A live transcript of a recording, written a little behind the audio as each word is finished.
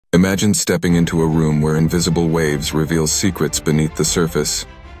Imagine stepping into a room where invisible waves reveal secrets beneath the surface.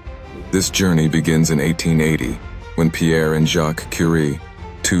 This journey begins in 1880, when Pierre and Jacques Curie,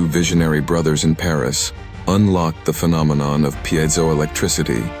 two visionary brothers in Paris, unlocked the phenomenon of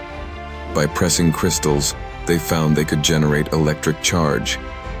piezoelectricity. By pressing crystals, they found they could generate electric charge,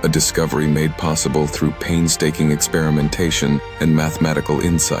 a discovery made possible through painstaking experimentation and mathematical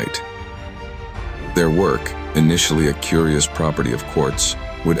insight. Their work, initially a curious property of quartz,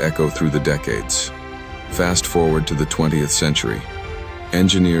 would echo through the decades. Fast forward to the 20th century.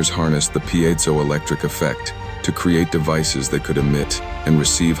 Engineers harnessed the piezoelectric effect to create devices that could emit and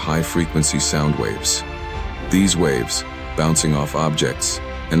receive high-frequency sound waves. These waves, bouncing off objects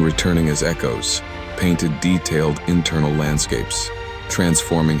and returning as echoes, painted detailed internal landscapes,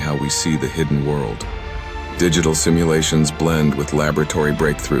 transforming how we see the hidden world. Digital simulations blend with laboratory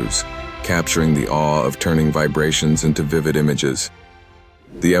breakthroughs, capturing the awe of turning vibrations into vivid images.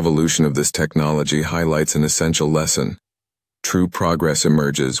 The evolution of this technology highlights an essential lesson. True progress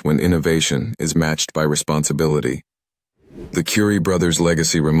emerges when innovation is matched by responsibility. The Curie brothers'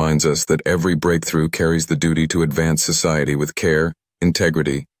 legacy reminds us that every breakthrough carries the duty to advance society with care,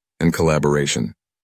 integrity, and collaboration.